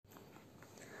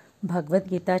Bhagavad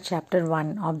Gita Chapter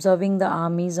 1 Observing the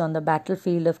Armies on the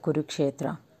Battlefield of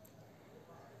Kurukshetra.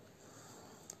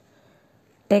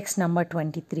 Text number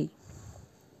 23.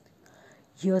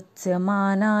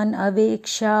 Yotsamanan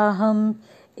avekshaham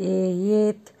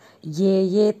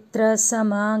yetra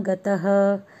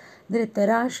samagatah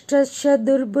dhritarashtrasya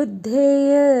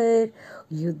durbuddheyar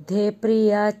yuddhe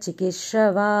priya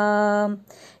chikishava.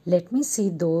 Let me see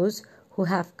those who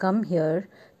have come here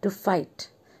to fight,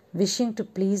 wishing to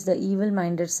please the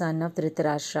evil-minded son of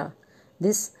Dhritarashtra.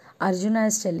 This Arjuna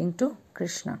is telling to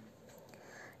Krishna.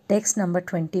 Text number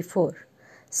 24.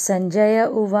 Sanjaya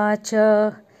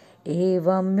uvacha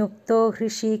evam yukto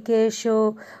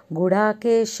hrishikesho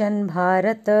gudakeshan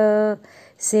bharata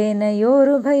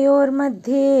senayorubhayor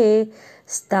madhye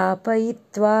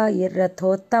stapayitva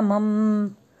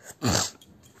rathotamam.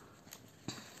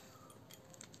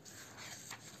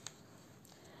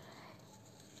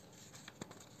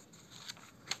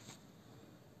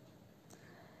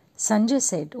 Sanjay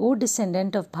said, O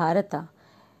descendant of Bharata,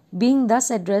 being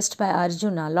thus addressed by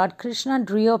Arjuna, Lord Krishna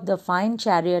drew up the fine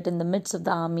chariot in the midst of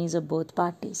the armies of both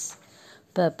parties.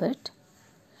 Purport.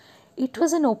 It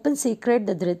was an open secret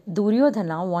that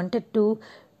Duryodhana wanted to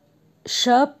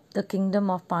usurp the kingdom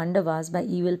of Pandavas by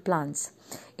evil plans,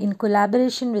 in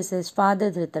collaboration with his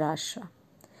father Dhritarashtra.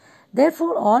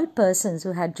 Therefore, all persons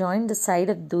who had joined the side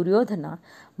of Duryodhana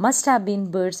must have been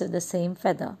birds of the same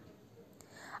feather.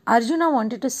 Arjuna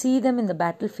wanted to see them in the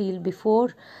battlefield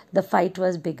before the fight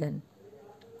was begun,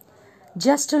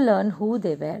 just to learn who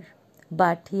they were,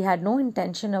 but he had no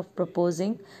intention of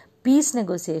proposing peace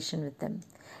negotiation with them.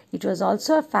 It was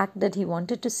also a fact that he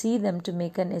wanted to see them to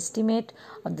make an estimate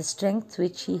of the strength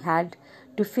which he had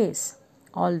to face,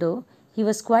 although he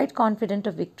was quite confident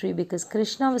of victory because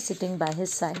Krishna was sitting by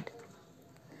his side.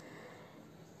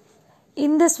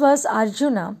 In this verse,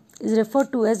 Arjuna is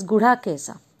referred to as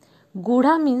Gudhakesa.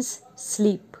 Gudha means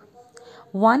sleep.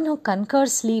 One who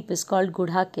conquers sleep is called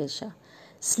Gudhakesha.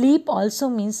 Sleep also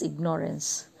means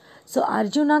ignorance. So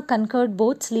Arjuna conquered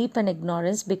both sleep and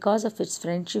ignorance because of his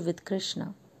friendship with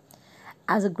Krishna.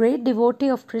 As a great devotee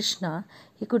of Krishna,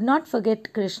 he could not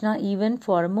forget Krishna even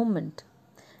for a moment,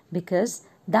 because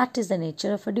that is the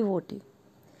nature of a devotee.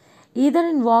 Either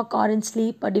in walk or in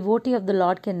sleep, a devotee of the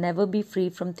Lord can never be free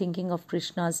from thinking of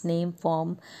Krishna's name,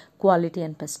 form, quality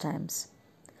and pastimes.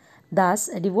 Thus,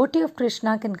 a devotee of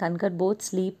Krishna can conquer both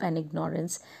sleep and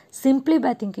ignorance simply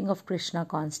by thinking of Krishna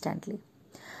constantly.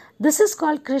 This is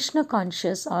called Krishna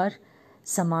conscious or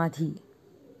Samadhi.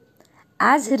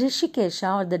 As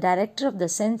Hrishikesha, or the director of the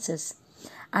senses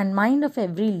and mind of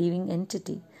every living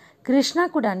entity, Krishna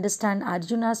could understand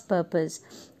Arjuna's purpose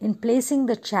in placing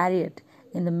the chariot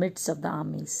in the midst of the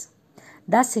armies.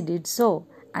 Thus he did so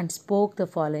and spoke the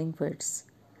following words.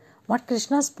 What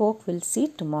Krishna spoke we'll see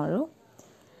tomorrow.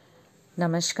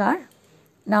 Namaskar.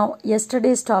 Now,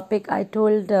 yesterday's topic I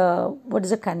told what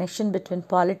is the connection between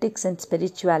politics and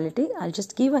spirituality. I'll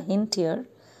just give a hint here.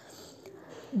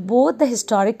 Both the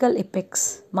historical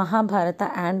epics, Mahabharata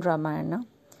and Ramayana,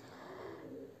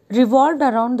 revolved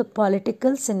around the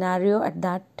political scenario at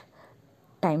that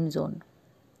time zone.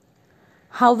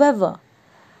 However,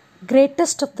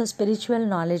 greatest of the spiritual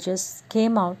knowledges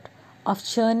came out of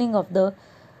churning of the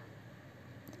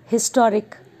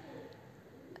historic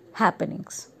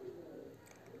happenings.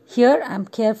 Here I am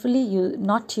carefully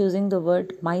not using the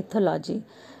word mythology,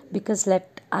 because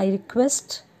I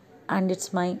request, and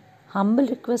it's my humble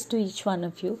request to each one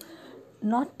of you,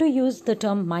 not to use the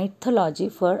term mythology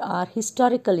for our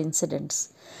historical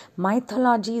incidents.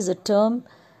 Mythology is a term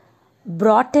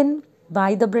brought in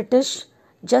by the British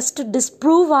just to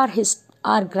disprove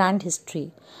our grand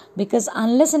history, because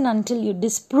unless and until you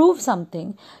disprove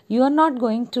something, you are not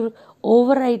going to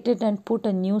overwrite it and put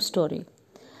a new story.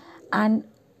 And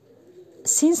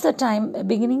since the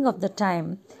beginning of the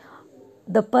time,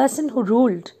 the person who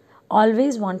ruled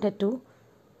always wanted to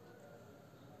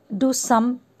do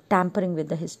some tampering with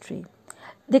the history.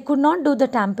 They could not do the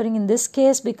tampering in this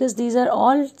case because these are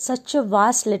all such a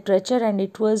vast literature and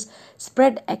it was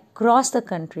spread across the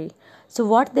country. So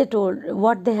what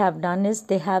they have done is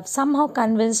they have somehow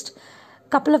convinced a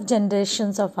couple of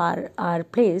generations of our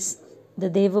place, the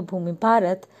Deva Bhumi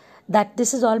Bharat, that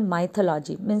this is all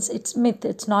mythology. Means it's myth,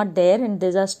 it's not there, and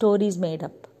these are stories made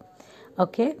up.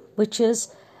 Okay, which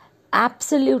is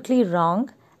absolutely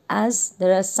wrong, as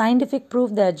there are scientific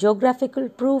proof, there are geographical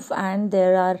proof, and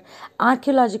there are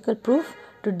archaeological proof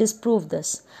to disprove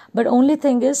this. But only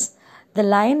thing is,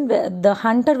 the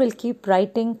hunter will keep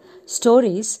writing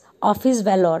stories of his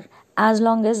valor as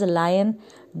long as the lion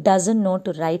doesn't know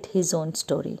to write his own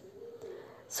story.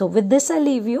 So with this I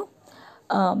leave you.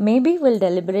 Maybe we'll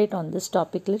deliberate on this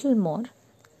topic little more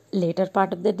later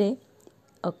part of the day.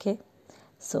 Okay,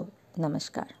 so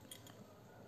namaskar.